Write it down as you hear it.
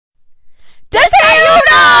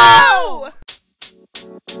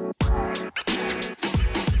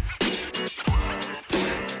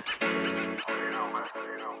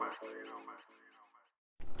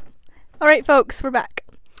Alright, folks, we're back.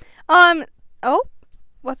 Oh,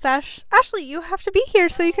 what's Ashley, you have to be here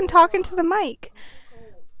so you can talk into the mic.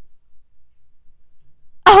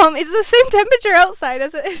 It's the same temperature outside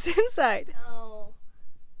as it is inside. No.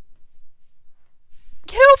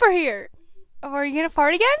 Get over here. Oh, are you gonna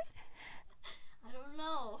fart again? I don't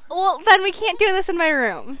know. Well, then we can't do this in my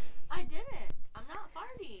room. I didn't. I'm not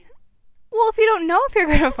farting. Well, if you don't know if you're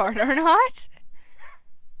gonna fart or not.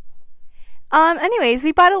 Anyways,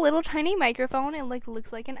 we bought a little tiny microphone. It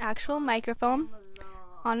looks like an actual microphone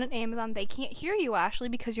on an Amazon. They can't hear you, Ashley,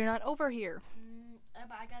 because you're not over here.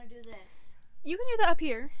 But I gotta do this. You can do that up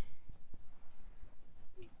here.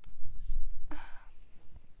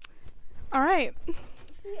 Alright.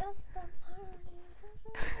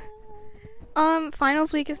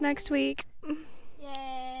 Finals week is next week.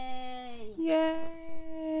 Yay.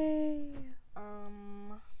 Yay.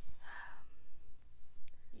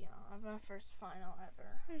 Yeah, I have my first final ever.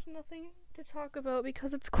 There's nothing to talk about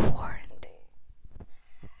because it's quarantine.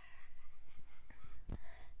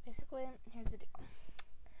 Basically, here's the deal.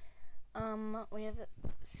 We have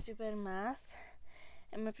stupid math,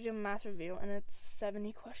 and we have to do a math review, and it's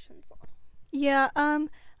 70 questions long. Yeah,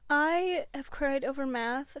 I have cried over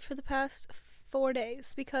math for the past 4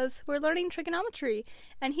 days because we're learning trigonometry,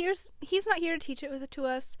 and he's not here to teach it to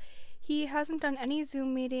us. He hasn't done any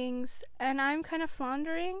Zoom meetings, and I'm kind of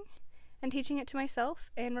floundering and teaching it to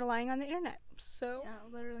myself and relying on the internet. So Yeah,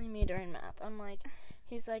 literally me during math. I'm like,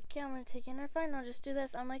 he's like, yeah, I'm gonna take inner fine, I'll just do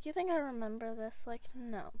this. I'm like, you think I remember this? Like,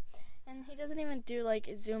 no. And he doesn't even do like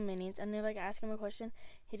Zoom meetings, and they like ask him a question,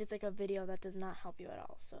 he does like a video that does not help you at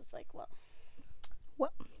all. So it's like, well,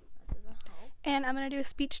 that doesn't help. and I'm going to do a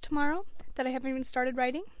speech tomorrow that I haven't even started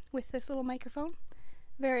writing with this little microphone.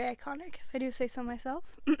 Very iconic, if I do say so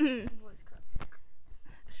myself. Voice crack.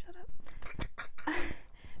 Shut up.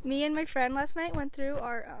 Me and my friend last night went through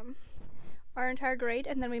our entire grade,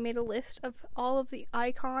 and then we made a list of all of the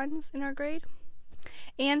icons in our grade.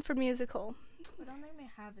 And for musical, We don't think we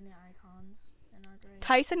have any icons in our grade.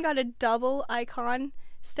 Tyson got a double icon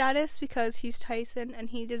status because he's Tyson and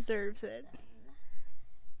he deserves it.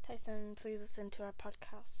 Tyson, please listen to our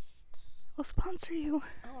podcast. We'll sponsor you.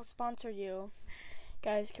 I will sponsor you.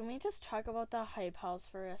 Guys, can we just talk about the Hype House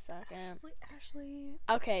for a second? Ashley.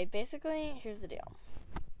 Okay, basically, here's the deal.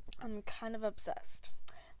 I'm kind of obsessed.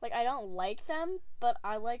 Like, I don't like them, but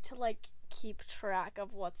I like to, like, keep track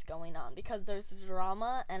of what's going on because there's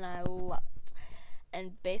drama and I love it.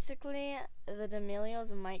 And basically, the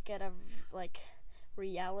D'Amelios might get a, like,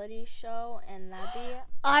 reality show, and that'd be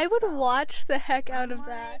I would awesome. watch the heck out I'm of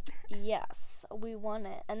that. like, yes, we want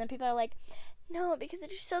it. And then people are like, no, because it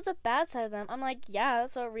just shows a bad side of them. I'm like, yeah,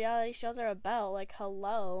 that's what reality shows are about. Like,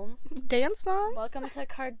 hello. Dance moms? Welcome to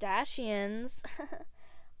Kardashians.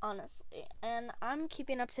 Honestly. And I'm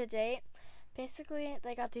keeping up to date. Basically,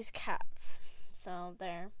 they got these cats. So,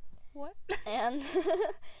 there. What? And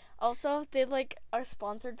also, they, like, are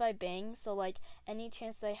sponsored by Bing. So, like, any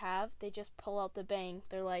chance they have, they just pull out the Bing.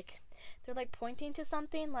 They're like pointing to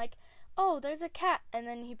something, like, oh, there's a cat. And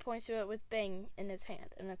then he points to it with Bing in his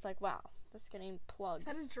hand. And it's like, wow, this is getting plugs.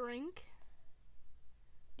 Is that a drink?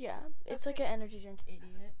 Yeah, it's like an energy drink,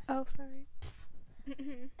 idiot. Oh, sorry.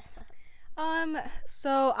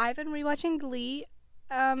 So I've been rewatching Glee.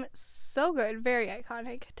 So good. Very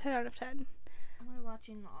iconic. 10 out of 10. I'm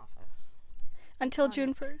rewatching The Office. Until Iconic.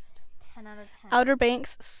 June 1st. 10 out of 10. Outer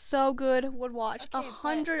Banks, so good. Would watch. Okay,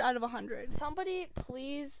 100 out of 100. Somebody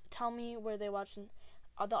please tell me where they watch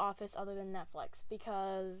The Office other than Netflix,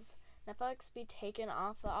 because Netflix be taken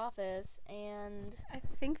off The Office, and I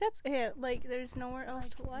think that's it. Like, there's nowhere else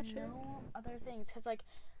to watch it. no other things, because like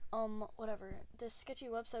whatever, this sketchy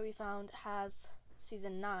website we found has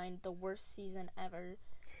season 9, the worst season ever,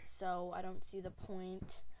 so I don't see the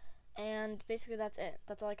point. And basically that's it.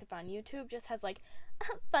 That's all I could find. YouTube just has like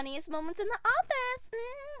funniest moments in The Office,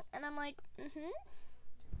 and I'm like,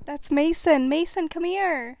 That's Mason. Mason, come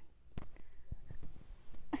here.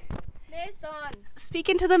 Mason, Speak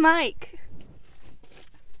into the mic.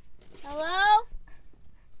 hello.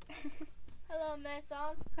 Hello,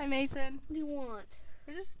 Mason. Hi, Mason. What do you want?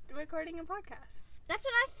 We're just recording a podcast. That's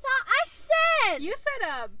what I thought I said. You said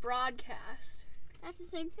a broadcast. That's the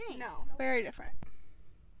same thing. No, very different.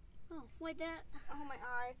 Oh, wait, that. Oh, my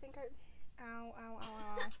eye. I think I... Ow, ow,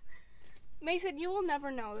 ow, ow. Mason, you will never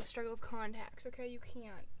know the struggle of contacts, okay? You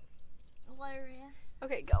can't. Hilarious.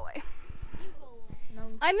 Okay, go away. You go away.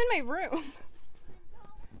 No. I'm in my room.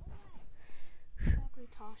 Exactly,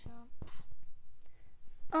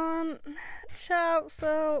 Tasha. Ciao.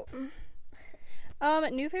 So,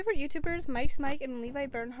 new favorite YouTubers, Mike's Mike and Levi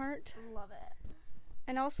Bernhardt. Love it.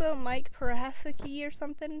 And also Mike Parasicki or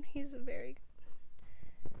something. He's very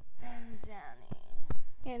good. And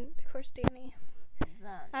Danny. And of course Danny.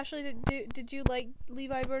 Danny. Ashley, did you like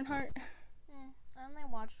Levi Bernhardt? I only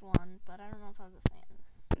watched one, but I don't know if I was a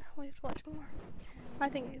fan. We have to watch more. I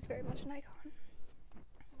think he's very much an icon.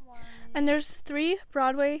 Why? And there's 3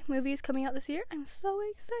 Broadway movies coming out this year. I'm so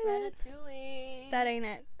excited. Ratatouille. That ain't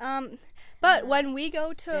it. But when we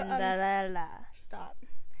go to Cinderella. stop.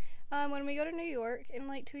 When we go to New York in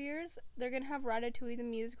like 2 years, they're gonna have Ratatouille the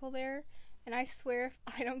musical there, and I swear if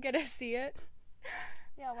I don't get to see it.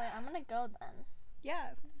 Yeah, wait, I'm gonna go then.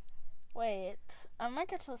 Yeah. Wait, I might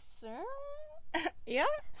get to soon? Yeah?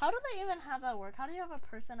 How do they even have that work? How do you have a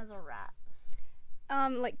person as a rat?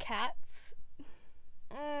 Like cats.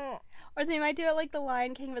 Or they might do it like the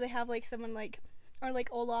Lion King where they have like someone like, or like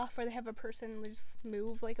Olaf where they have a person just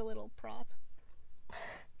move like a little prop.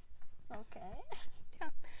 Okay.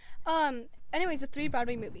 Anyways, the 3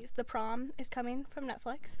 Broadway movies. The Prom is coming from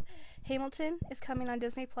Netflix. Hamilton is coming on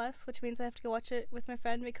Disney Plus, which means I have to go watch it with my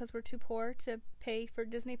friend because we're too poor to pay for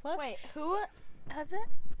Disney Plus. Wait, who has it?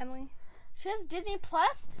 Emily. She has Disney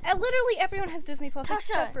Plus? Literally everyone has Disney Plus Tasha,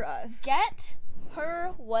 except for us. Get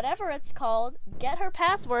her, whatever it's called, get her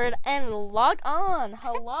password and log on.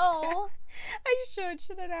 Hello? I should,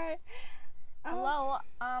 shouldn't I? Hello?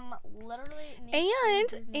 Literally need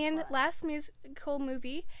Disney And Plus. last musical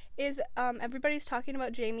movie is everybody's talking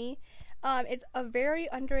about Jamie. It's a very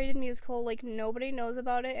underrated musical, like nobody knows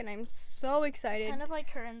about it, and I'm so excited. Kind of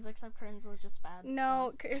like Curtains, except Curtains was just bad.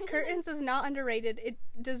 No, so. Curtains is not underrated. It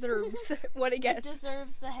deserves what it gets. It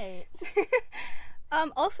deserves the hate.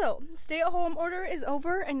 Also, stay-at-home order is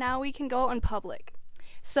over, and now we can go in public.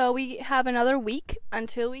 So we have another week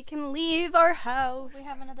until we can leave our house. We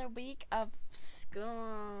have another week of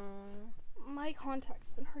school. My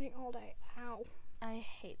contact's been hurting all day. Ow. I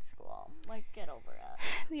hate school. Like, get over it.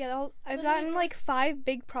 Yeah, I've gotten like 5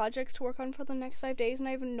 big projects to work on for the next 5 days, and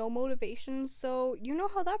I have no motivation, so you know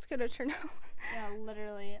how that's gonna turn out. Yeah,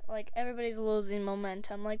 literally. Like, everybody's losing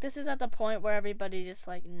momentum. Like, this is at the point where everybody just,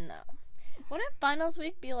 like, no. Wouldn't finals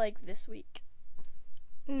week be like this week?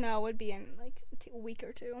 No, it would be in like a week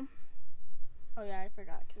or 2. Oh, yeah, I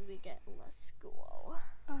forgot, because we get less school.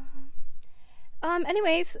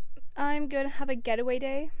 Anyways, I'm gonna have a getaway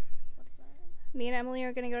day. What's that? Me and Emily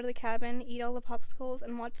are gonna go to the cabin, eat all the popsicles,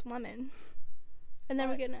 and watch Lemon. And then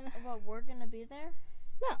we're gonna... Well, we're gonna be there?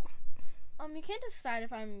 No. You can't decide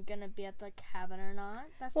if I'm gonna be at the cabin or not.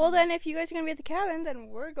 Well, then, if you guys are gonna be at the cabin, then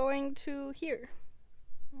we're going to here.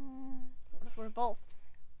 What if we're both?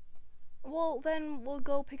 Well, then we'll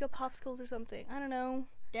go pick up popsicles or something. I don't know.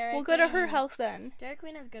 Dairy We'll go to her Queen. house then. Dairy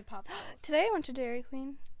Queen has good popsicles. Today I went to Dairy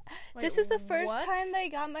Queen. Wait, This is the first what? time they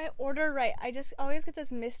got my order right. I just always get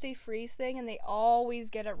this Misty Freeze thing, and they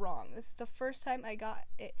always get it wrong. This is the first time I got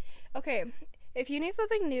it. Okay, if you need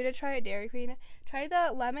something new to try at Dairy Queen, try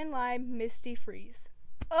the Lemon Lime Misty Freeze.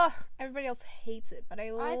 Ugh, everybody else hates it, but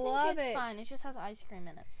I love think it's it. fine. It just has ice cream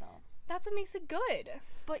in it, so. That's what makes it good.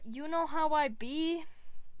 But you know how I be.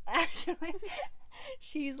 Actually,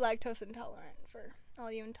 she's lactose intolerant for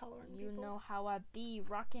all you intolerant You people. know how I be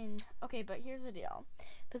rocking. Okay, but here's the deal.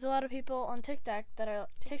 There's a lot of people on TikTok that are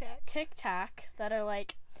TikTok that are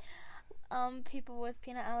like, people with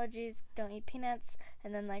peanut allergies don't eat peanuts,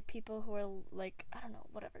 and then like people who are like, I don't know,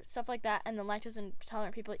 whatever, stuff like that, and then lactose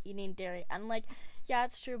intolerant people eating dairy. And like, yeah,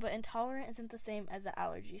 it's true, but intolerant isn't the same as an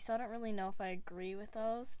allergy, so I don't really know if I agree with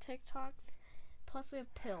those TikToks. Plus, we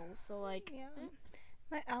have pills, so like, Yeah.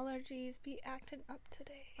 My allergies be acting up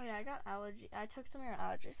today. Oh yeah, I got allergy. I took some of your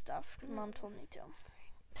allergy stuff because Mom told me to.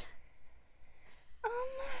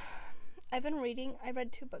 I've been reading. I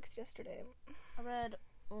read 2 books yesterday. I read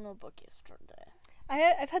Uno book yesterday.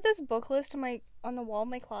 I've had this book list on the wall of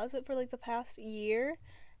my closet for like the past year,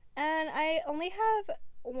 and I only have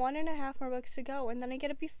 1.5 more books to go, and then I get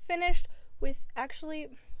to be finished with.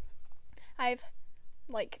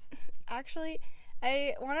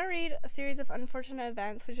 I want to read a series of Unfortunate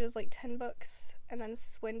Events, which is like 10 books, and then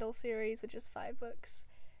Swindle series, which is 5 books.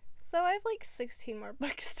 So I have like 16 more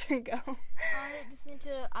books to go.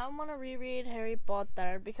 I want to reread Harry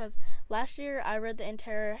Potter because last year I read the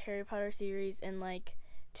entire Harry Potter series in like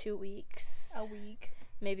 2 weeks. A week.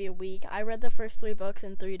 Maybe a week. I read the first 3 books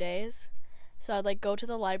in 3 days. So I'd like go to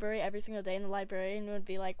the library every single day, and the librarian would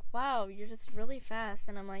be like, "Wow, you're just really fast."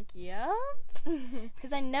 And I'm like, "Yep."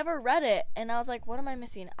 Because I never read it, and I was like, what am I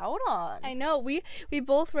missing out on? I know. We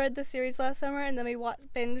both read the series last summer, and then we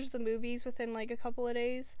binged the movies within like a couple of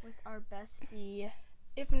days. With our bestie.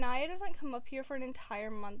 If Naya doesn't come up here for an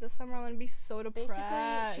entire month this summer, I'm going to be so depressed.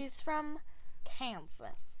 Basically, she's from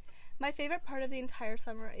Kansas. My favorite part of the entire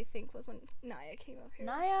summer, I think, was when Naya came up here.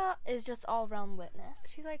 Naya is just all around litness.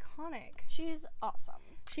 She's iconic. She's awesome.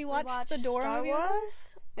 She watched the Dora movie with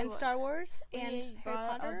us, and Star Wars, and Harry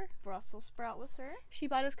Potter. A Brussels sprout with her. She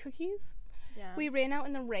bought us cookies. Yeah. We ran out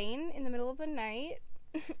in the rain in the middle of the night.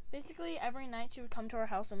 Basically, every night she would come to our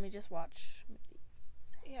house and we just watch movies.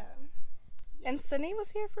 Yeah. And Sydney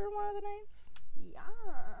was here for one of the nights.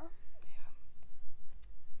 Yeah.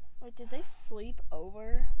 Wait, did they sleep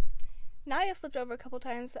over? Naya slept over a couple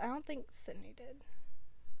times. I don't think Sydney did.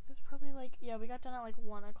 It was probably like, yeah, we got done at like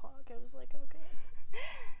 1 o'clock. I was like, okay.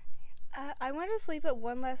 I went to sleep at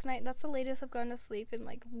 1 last night. That's the latest I've gone to sleep in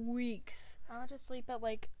like weeks. I went to sleep at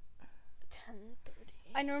like 10:30.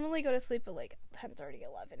 I normally go to sleep at like 10:30,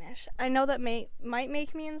 11ish. I know that might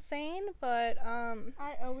make me insane, but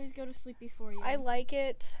I always go to sleep before you. I like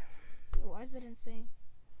it. Why is it insane?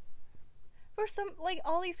 For some, like,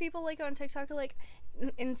 all these people like on TikTok are like,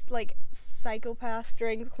 like psychopaths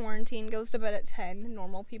during quarantine goes to bed at 10.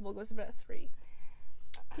 Normal people goes to bed at 3.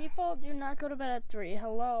 People do not go to bed at 3.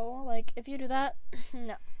 Hello, like if you do that,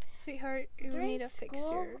 no. Sweetheart, you During need to fix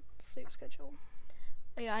school- your sleep schedule.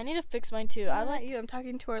 Yeah, I need to fix mine too. I'm not you. I'm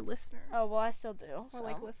talking to our listeners. Oh well, I still do. Or So.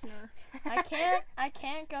 like listener. I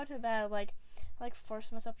can't go to bed like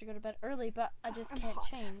force myself to go to bed early, but I just I'm can't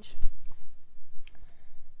hot. change.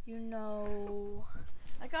 You know,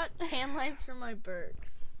 I got tan lines for my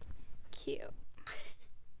Berks. Cute.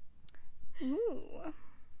 Ooh.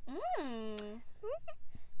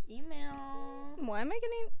 Email. Why am I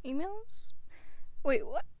getting emails? Wait,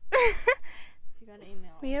 what? You got an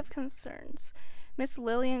email. We have concerns. Miss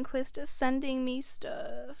Lillian Quist is sending me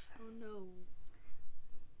stuff. Oh no.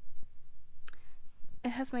 It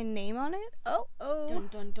has my name on it? Oh. Dun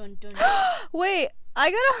dun dun dun. Wait, I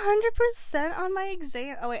got 100% on my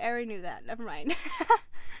exam. Oh, wait, I already knew that. Never mind.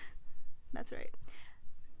 That's right.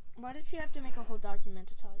 Why did she have to make a whole document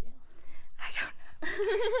to tell you? I don't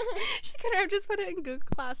know. She could have just put it in Google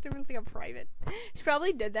Classroom as like a private. She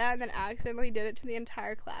probably did that and then accidentally did it to the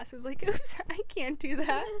entire class. It was like, oops, I can't do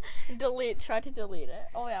that. Try to delete it.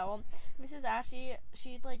 Oh yeah, well, Mrs. Ashley,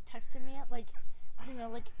 she like texted me at like, I don't know,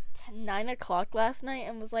 like 9 o'clock last night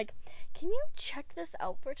and was like, can you check this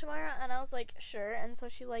out for tomorrow? And I was like, sure. And so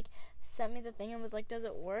she like sent me the thing and was like, does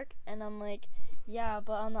it work? And I'm like, yeah,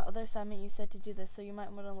 but on the other assignment you said to do this, so you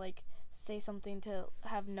might want to like say something to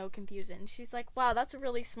have no confusion. She's like, wow, that's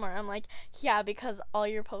really smart. I'm like, yeah, because all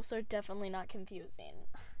your posts are definitely not confusing.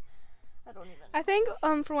 I don't even know. I think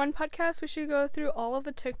for one podcast we should go through all of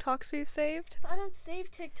the TikToks we've saved. But I don't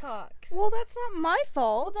save TikToks. Well, that's not my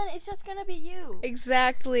Well, fault. then it's just gonna be you.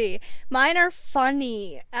 Exactly. Mine are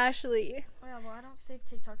funny. Ashley. Yeah, well, I don't save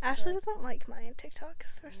TikToks. Ashley because- doesn't like my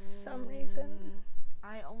TikToks for some reason.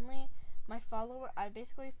 I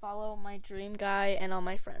basically follow my dream guy and all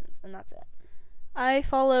my friends, and that's it. I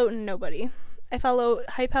follow nobody. I follow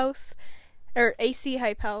Hype House, or AC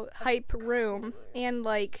Hype House, Hype Room, and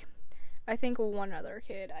like, I think one other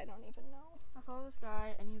kid. I don't even know. I follow this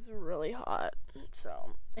guy, and he's really hot.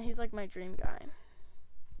 And he's like my dream guy.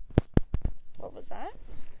 What was that?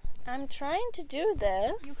 I'm trying to do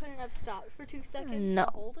this. You couldn't have stopped for 2 seconds No,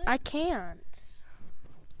 to hold it? I can't.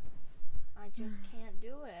 I just can't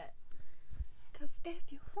do it. 'Cause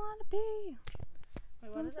if you wanna be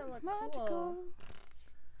Wait, why does that look magical, cool?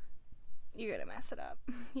 you're gonna mess it up.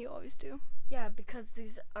 You always do. Yeah, because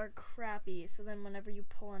these are crappy, so then whenever you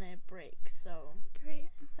pull on it, it breaks. So Great.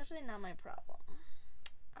 it's actually not my problem.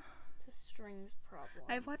 It's a strings problem.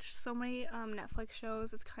 I've watched so many Netflix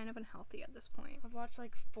shows. It's kind of unhealthy at this point. I've watched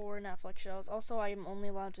like 4 Netflix shows. Also, I'm only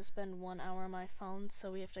allowed to spend 1 hour on my phone,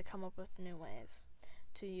 so we have to come up with new ways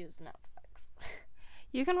to use Netflix.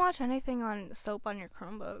 You can watch anything on Soap on your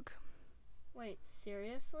Chromebook. Wait,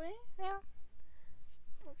 seriously? Yeah.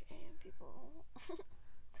 Okay, people.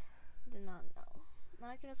 Did not know. Now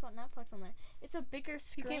I can just watch Netflix on there. It's a bigger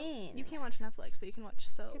screen. You can't watch Netflix, but you can watch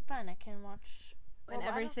Soap. Okay, fine, I can watch. And Well, I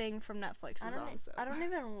don't- everything from Netflix is on Soap. I don't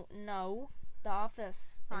even know The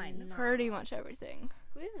Office. Fine. No. Pretty much everything.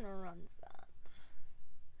 Who even runs that?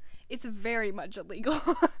 It's very much illegal.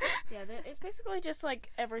 Yeah, it's basically just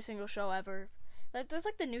like every single show ever. Like, there's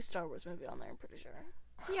like the new Star Wars movie on there, I'm pretty sure.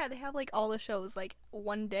 Yeah, they have like all the shows like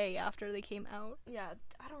one day after they came out. Yeah,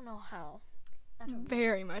 I don't know how. I don't know.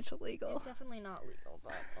 Very much illegal. It's definitely not legal,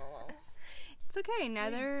 but oh well. It's okay.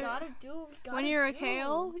 Neither. You gotta do what you gotta when you're a do.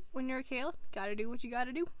 kale, gotta do what you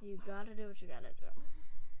gotta do. You gotta do what you gotta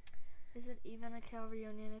do. Is it even a kale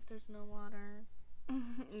reunion if there's no water?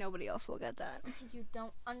 Nobody else will get that. You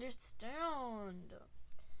don't understand.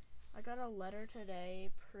 I got a letter today.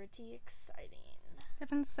 Pretty exciting.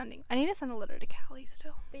 I need to send a letter to Callie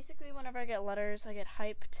still. Basically, whenever I get letters, I get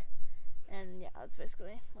hyped. And yeah, that's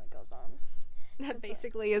basically what goes on. That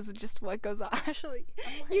basically is just what goes on. Ashley,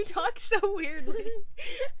 I'm like- you talk so weirdly.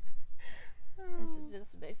 This is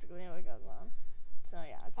just basically what goes on. So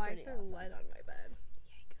yeah, it's Why is pretty there awesome. lead on my bed?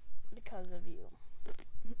 Because of you.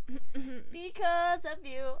 Because of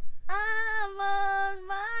you, I'm on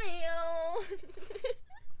my own.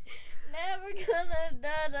 Never gonna da.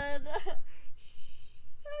 I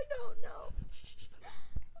don't know.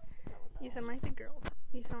 You sound like the girl.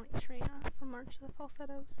 You sound like Trina from March of the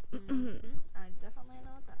Falsettos. I definitely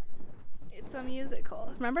know what that is. It's a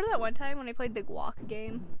musical. Remember that one time when I played the guac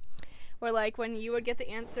game? Where, like, when you would get the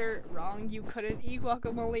answer wrong, you couldn't eat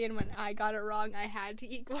guacamole, and when I got it wrong, I had to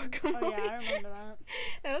eat guacamole. Oh yeah, I remember that.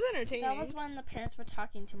 That was entertaining. That was when the parents were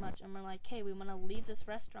talking too much, and we're like, "Hey, we want to leave this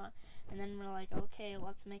restaurant," and then we're like, "Okay,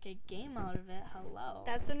 let's make a game out of it." Hello.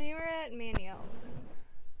 That's when we were at Maniel's.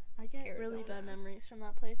 I get Arizona. really bad memories from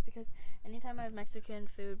that place because anytime I have Mexican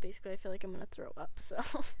food, basically I feel like I'm gonna throw up. So,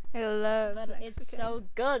 I love but Mexican. it's so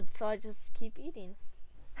good, so I just keep eating.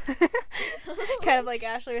 Kind of like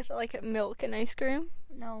Ashley with, like, milk and ice cream.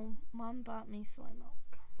 No, Mom bought me soy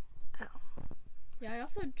milk. Oh. Yeah, I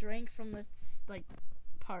also drank from this like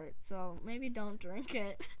part, so maybe don't drink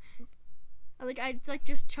it. I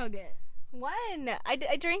just chug it. When?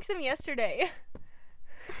 I drank some yesterday.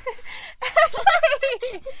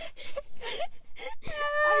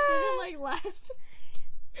 I did it last.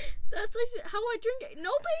 That's how I drink it.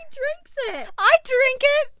 Nobody drinks it. I drink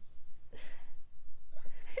it.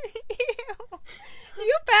 Ew. Do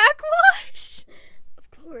you backwash? Of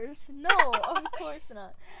course. No, of course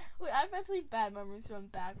not. Wait, I have actually bad memories from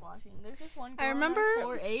backwashing. There's this one girl I remember in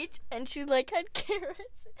our 4-H, and she had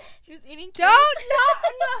carrots. She was eating carrots.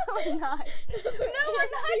 No, we're not. No,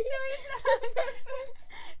 we're not doing that.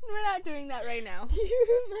 We're not doing that right now. Do you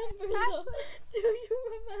remember? Ashley. Do you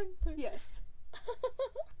remember? Yes.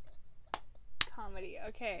 Comedy.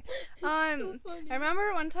 Okay. So funny. I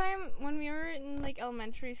remember one time when we were in, like,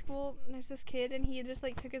 elementary school, there's this kid, and he just,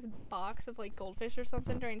 like, took his box of, like, goldfish or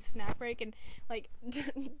something during snack break and, like,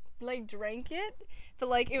 like, drank it, but,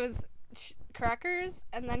 like, it was crackers,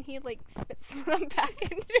 and then he, like, spit some of them back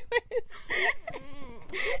into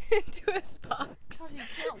his box. God, you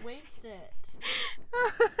can't waste it.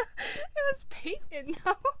 It was Peyton,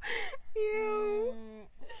 though. Ew.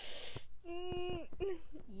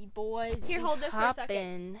 Ye boys. Here, be hold this for a hoppin'.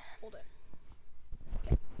 second. Hold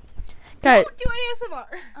it. Guys, Don't do ASMR.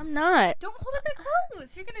 I'm not. Don't hold it that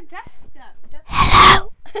close. You're gonna deaf them.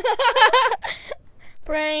 Hello.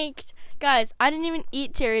 Pranked. Guys, I didn't even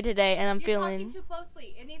eat Terry today, and I'm You're feeling. talking too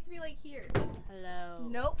closely. It needs to be like here. Hello.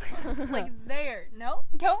 Nope. Like there. Nope.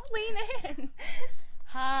 Don't lean in.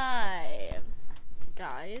 Hi,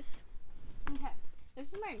 guys. Okay.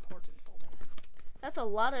 This is my important folder. That's a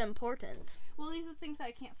lot of important. Well, these are things that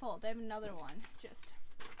I can't fold. I have another one just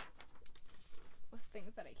with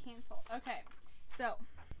things that I can fold. Okay. So,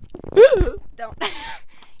 don't.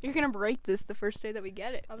 You're gonna break this the first day that we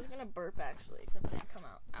get it. I was gonna burp actually, except it didn't come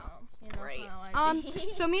out. So, you know Great. how I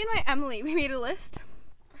be. So me and my Emily, we made a list.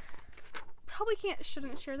 Probably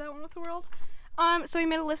shouldn't share that one with the world. So we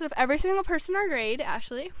made a list of every single person in our grade,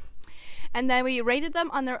 Ashley. And then we rated them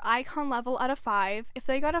on their icon level out of 5. If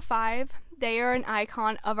they got a 5, they are an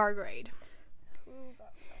icon of our grade.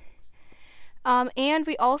 And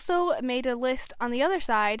we also made a list on the other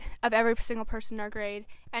side of every single person in our grade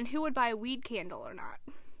and who would buy a weed candle or not.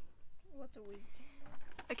 What's a weed?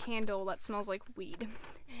 A candle that smells like weed.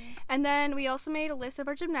 And then we also made a list of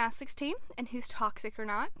our gymnastics team and who's toxic or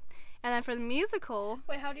not. And then for the musical,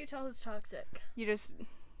 Wait, how do you tell who's toxic? you just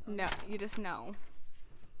know.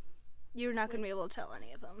 You're not going to be able to tell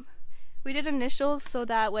any of them. We did initials so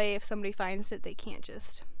that way if somebody finds it, they can't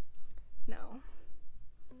just know.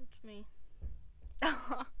 It's me.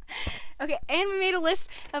 Okay, and we made a list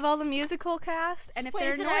of all the musical cast and if Wait,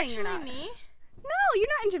 they're is it annoying actually or not. me? No, you're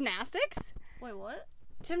not in gymnastics. Wait, what?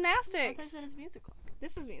 I Gymnastics. thought it was musical.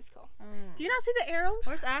 This is musical. Do you not see the arrows?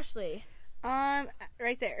 Where's Ashley?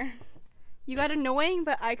 Right there. You got annoying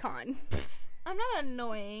but icon. I'm not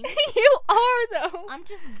annoying. You are though. I'm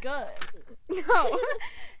just good. No.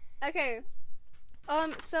 Okay.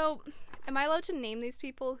 So am I allowed to name these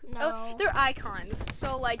people? No. Oh, they're icons.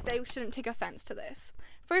 So like they shouldn't take offense to this.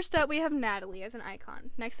 First up we have Natalie as an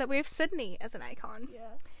icon. Next up we have Sydney as an icon.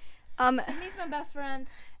 Yes. Sydney's my best friend.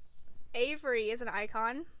 Avery is an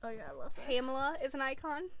icon. Oh yeah, I love her. Pamela is an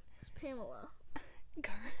icon. It's Pamela.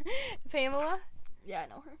 Pamela? Yeah, I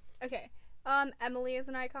know her. Okay. Emily is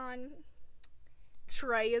an icon.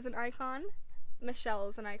 Trey is an icon. Michelle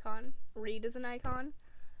is an icon. Reed is an icon.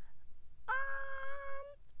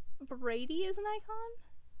 Brady is an icon.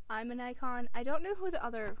 I'm an icon. I don't know who the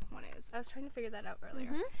other one is. I was trying to figure that out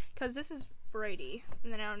earlier. Because this is Brady,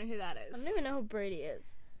 and then I don't know who that I is. don't even know who Brady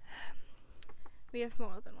is. We have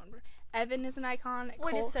more than one. Evan is an icon.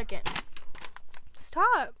 Wait a Cole- second.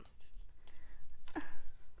 Stop.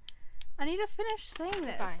 I need to finish saying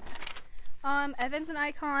this. Fine. Evan's an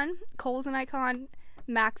icon. Cole's an icon.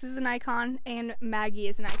 Max is an icon. And Maggie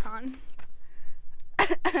is an icon.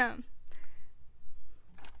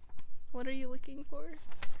 What are you looking for?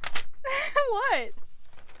 What?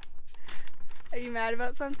 Are you mad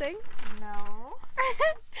about something? No.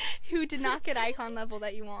 Who did not get icon level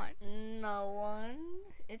that you want? No one.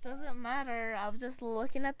 It doesn't matter. I was just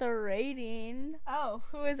looking at the rating. Oh,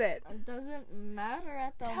 who is it? It doesn't matter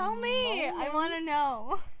at the Tell me. I moment. want to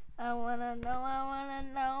know. I wanna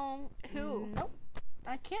know. Who? Nope.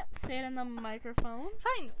 I can't say it in the microphone.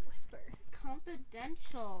 Fine. Whisper.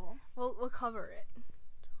 Confidential. We'll cover it.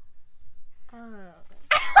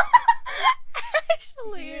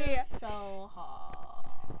 Actually. You're so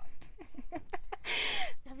hot.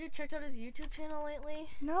 Have you checked out his YouTube channel lately?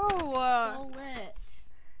 No. So lit.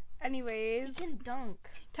 Anyways, He can dunk.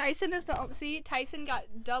 Tyson is Tyson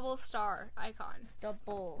got double star icon.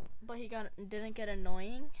 Double. But he didn't get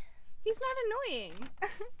annoying. He's not annoying.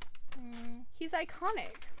 He's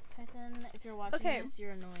iconic. Tyson, if you're watching this,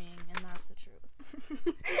 you're annoying, and that's the truth.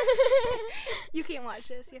 You can't watch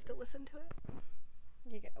this. You have to listen to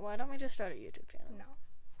it. Why don't we just start a YouTube channel? No.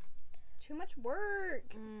 Too much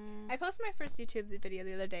work. I posted my first YouTube video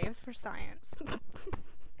the other day. It was for science.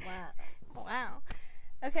 Wow. Wow.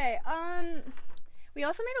 Okay, we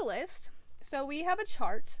also made a list. So we have a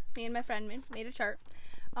chart. Me and my friend made a chart.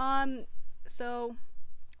 So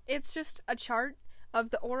it's just a chart of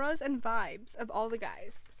the auras and vibes of all the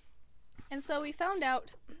guys. And so we found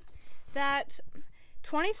out that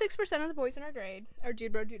 26% of the boys in our grade are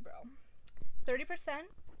dude bro. 30%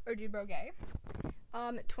 are dude bro gay.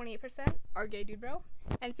 28% are gay dude bro.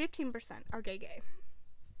 And 15% are gay.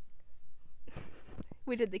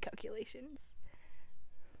 We did the calculations.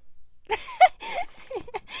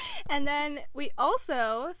 And then we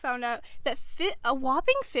also found out that a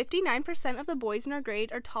whopping 59% of the boys in our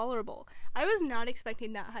grade are tolerable. I was not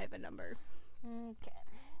expecting that high of a number. Okay.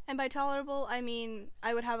 And by tolerable, I mean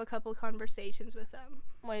I would have a couple conversations with them.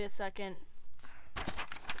 Wait a second.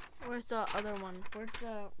 Where's the other one? Where's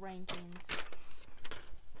the rankings?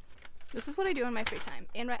 This is what I do in my free time.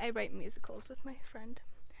 And I write musicals with my friend.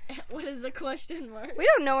 What is the question mark? We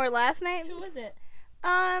don't know her last name. Who was it?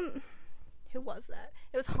 Who was that?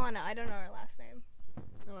 It was Hannah. I don't know her last name.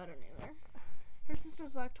 No, I don't either. Her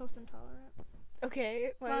sister's lactose intolerant.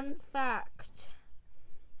 Okay. Fun fact.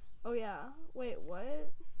 Oh yeah. Wait,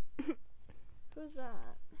 what? Who's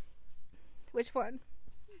that? Which one?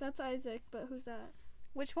 That's Isaac, but who's that?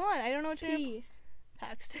 Which one? I don't know what you're... P.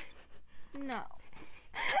 Paxton. No.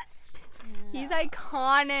 He's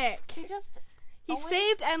iconic. He Oh,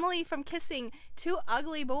 saved Emily from kissing two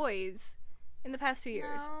ugly boys in the past 2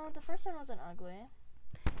 years. No, the first one wasn't ugly.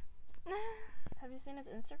 Have you seen his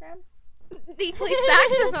Instagram? He plays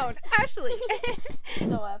saxophone. Ashley.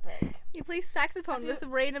 So epic. He plays saxophone with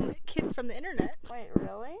random kids from the internet. Wait,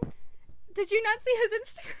 really? Did you not see his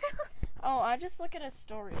Instagram? Oh, I just look at his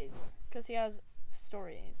stories. Because he has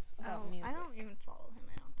stories about music. I don't even follow him,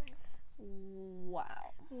 I don't think.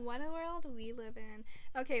 Wow. What a world we live in.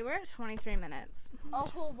 Okay, we're at 23 minutes. A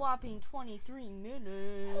whole whopping 23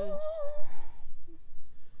 minutes.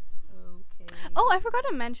 Okay. Oh, I forgot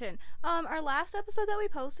to mention. Our last episode that we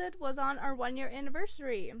posted was on our 1-year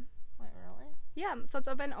anniversary. Wait, really? Yeah, so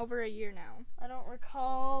it's been over a year now. I don't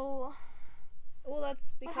recall. Well,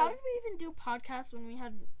 that's But because how did we even do podcasts when we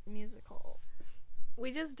had musical?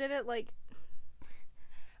 we just did it like...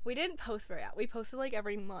 We didn't post very out. We posted like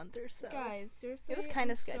every month or so. Guys, seriously, It was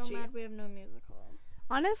kinda I'm sketchy. so mad we have no musical.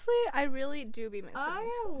 Honestly, I really do be missing I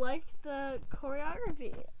liked the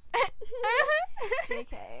choreography.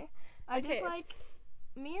 JK. I Okay. did like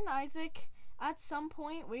me and Isaac. At some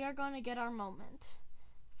point, we are going to get our moment.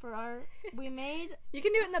 We made. You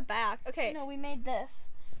can do it in the back. Okay. No, we made this.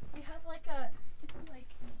 We have like a. It's like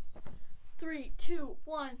 3, 2,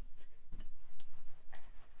 1.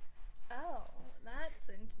 Oh,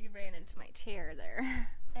 you ran into my chair there.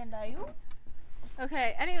 And are you?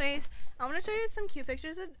 Okay, anyways, I want to show you some cute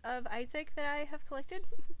pictures of Isaac that I have collected.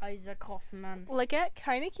 Isaac Hoffman. Look at,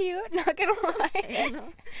 kind of cute, not gonna lie.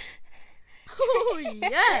 Oh,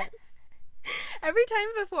 yes. Every time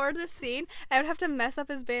before this scene, I would have to mess up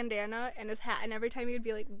his bandana and his hat, and every time he would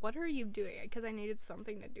be like, "What are you doing?" Because I needed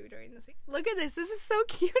something to do during the scene. Look at this. This is so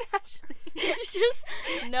cute, Ashley. It's just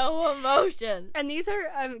no emotion. And these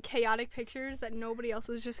are chaotic pictures that nobody else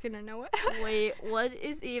is just gonna know it. Wait, what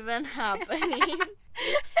is even happening?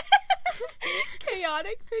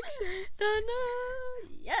 Chaotic pictures. Ta-da!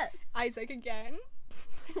 Yes. Isaac again.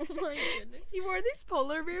 Oh my goodness. He wore these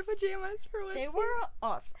polar bear pajamas for one They scene. were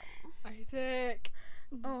awesome. Isaac.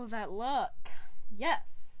 Oh, that look. Yes.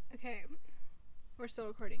 Okay. We're still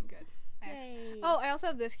recording. Good. Yay. Oh, I also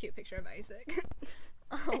have this cute picture of Isaac.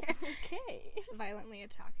 Oh, okay. Violently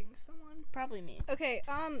attacking someone. Probably me. Okay,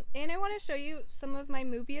 and I want to show you some of my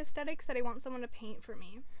movie aesthetics that I want someone to paint for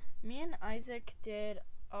me. Me and Isaac did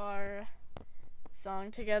our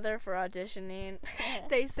song together for auditioning.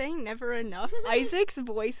 They sang Never Enough. Isaac's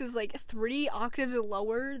voice is like 3 octaves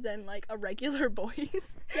lower than like a regular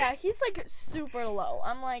voice. Yeah, he's like super low.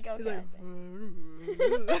 I'm like, He's okay.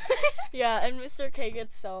 like, Yeah, and Mr. K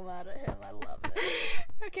gets so mad at him. I love it.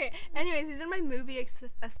 okay, anyways, these are my movie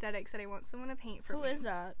aesthetics that I want someone to paint for Who me. is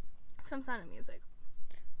that? From Sound of Music.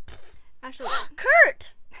 Actually,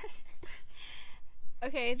 Kurt!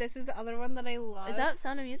 okay, this is the other one that I love. Is that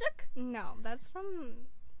Sound of Music? No, that's from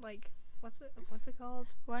like what's it called?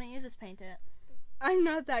 Why don't you just paint it? I'm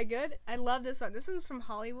not that good. I love this one. This one's from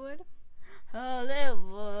Hollywood.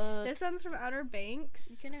 Hollywood. This one's from Outer You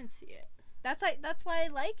Banks. can't even see it. That's why I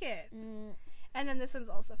like it. And then this one's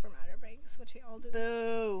also from Outer Banks, which I all do.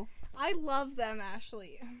 Boo. I love them,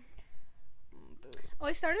 Ashley. Boo. Oh,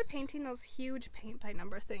 I started painting those huge paint by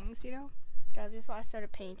number things, you know? Guys, guess what I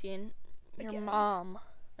started painting? Your Again. mom.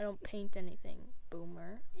 I don't paint anything,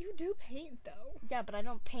 boomer. You do paint though. Yeah, but I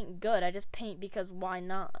don't paint good. I just paint because why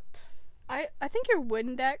not? I think your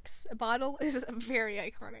Windex bottle is very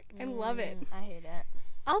iconic. I love it. I hate it.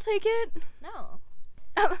 I'll take it. No.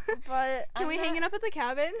 But Can we hang it up at the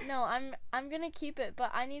cabin? No, I'm gonna keep it,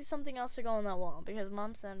 but I need something else to go on that wall because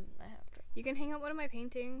Mom said I have to. You can hang up one of my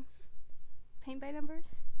paintings. Paint by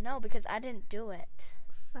numbers. No, because I didn't do it.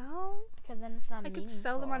 So Because then it's not I meaningful. could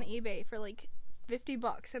sell them on eBay for like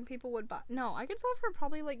 $50 and people would buy. No, I could sell it for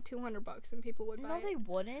probably like $200 and people would buy No, it. they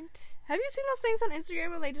wouldn't. Have you seen those things on Instagram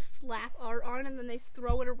where they just slap art on and then they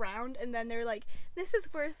throw it around and then they're like, "This is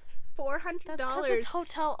worth $400," That's because it's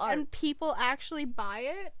hotel art. and people actually buy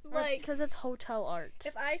it? Like, because it's hotel art.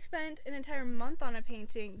 if I spent an entire month on a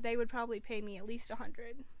painting, they would probably pay me at least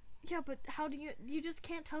 $100. Yeah, but how do you just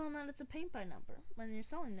can't tell them that it's a paint by number when you're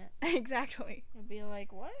selling it. Exactly. You'll be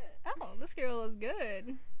like, what? Oh, this girl is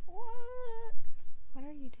good. What? What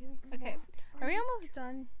are you doing? Okay, are we almost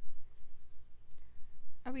done?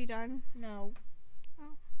 Are we done? No.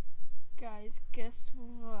 Oh. Guys, guess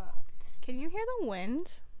what? Can you hear the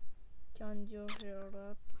wind? Can you hear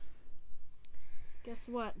that? Guess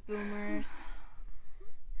what, boomers?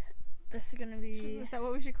 This is gonna be. Is that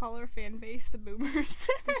what we should call our fan base? The boomers?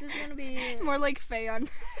 This is gonna be. More like fan.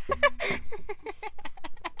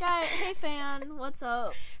 Guy, hey fan, what's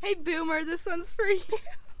up? Hey boomer, this one's for you.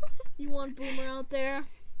 You want boomer out there?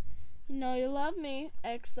 You know you love me.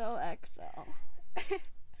 XOXO. Ashley,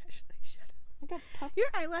 shut up. I got pop. Your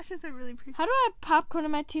eyelashes are really pretty. How do I have popcorn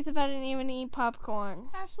in my teeth if I didn't even eat popcorn?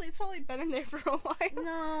 Ashley, it's probably been in there for a while.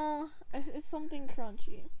 No, it's something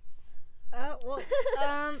crunchy. Well,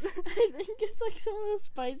 I think it's like some of the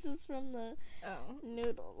spices from the oh.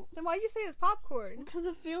 noodles. Then why'd you say it was popcorn? Because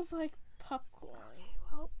it feels like popcorn.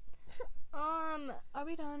 Well, are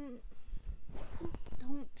we done?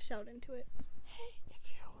 Don't shout into it. Hey, if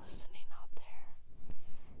you're listening out there,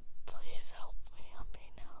 please help me. I'm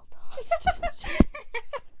being held hostage.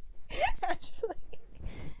 Actually.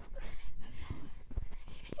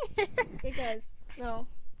 Hey guys, no.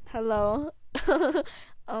 Hello.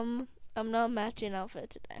 I'm not matching outfit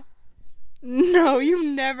today. No, you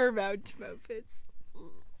never match outfits.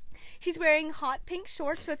 She's wearing hot pink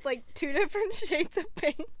shorts with like 2 different shades of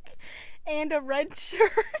pink and a red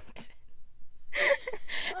shirt.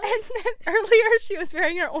 And then earlier she was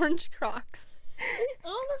wearing her orange Crocs. It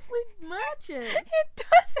honestly matches. It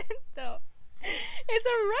doesn't though. It's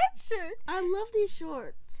a red shirt. I love these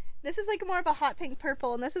shorts. This is like more of a hot pink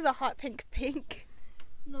purple and this is a hot pink pink.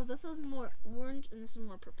 No, this is more orange and this is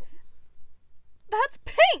more purple. That's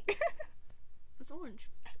pink. It's orange.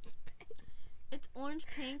 That's pink. It's orange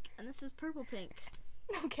pink and this is purple pink.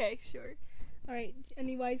 Okay, sure. Alright,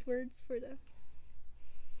 any wise words for the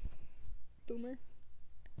boomer?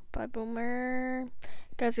 Bye, boomer.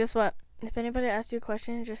 Guys, guess what? If anybody asks you a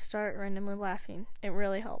question, just start randomly laughing. It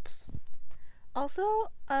really helps. Also,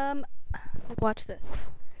 Watch this.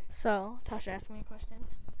 So, Tasha asked me a question.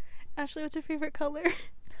 Ashley, what's your favorite color?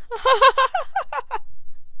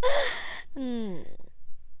 And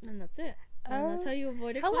that's it. And that's how you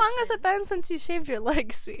avoid a How long has it been since you shaved your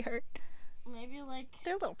legs, sweetheart? Maybe like,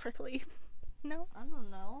 They're a little prickly. No? I don't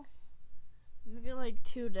know. Maybe like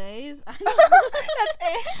 2 days. I don't know.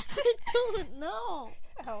 That's it. I don't know.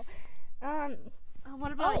 Oh.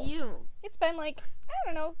 What about Oh. you? It's been like, I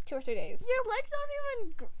don't know, 2 or 3 days. Your legs don't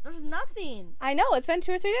even. There's nothing. I know, it's been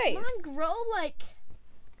 2 or 3 days. Mine grow like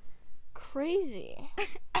crazy.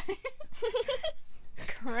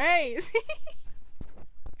 Crazy.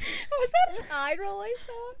 Was that an eye roll I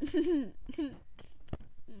saw?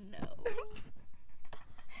 No.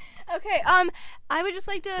 Okay, I would just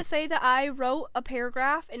like to say that I wrote a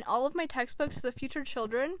paragraph in all of my textbooks to the future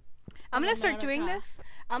children. I'm gonna start doing this.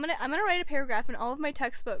 I'm gonna write a paragraph in all of my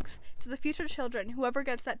textbooks to the future children, whoever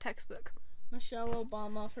gets that textbook. Michelle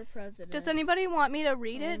Obama for president. Does anybody want me to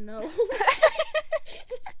read it? No.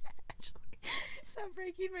 Stop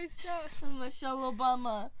breaking my stuff. Michelle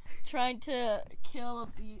Obama trying to kill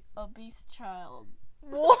a beast child.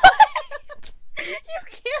 What? You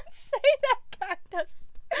can't say that kind of stuff.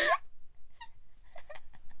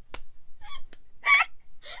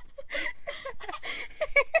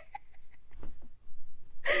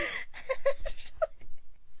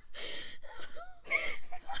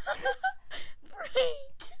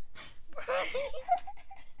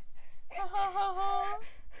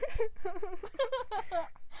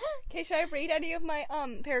 Okay, should I read any of my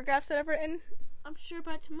paragraphs that I've written? I'm sure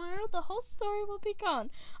by tomorrow the whole story will be gone.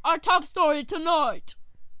 Our top story tonight.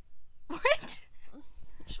 What?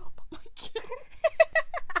 Michelle Obama.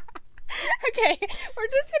 Okay, we're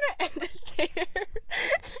just gonna end it there.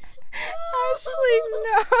 Ashley,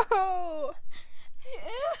 no. She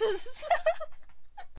is.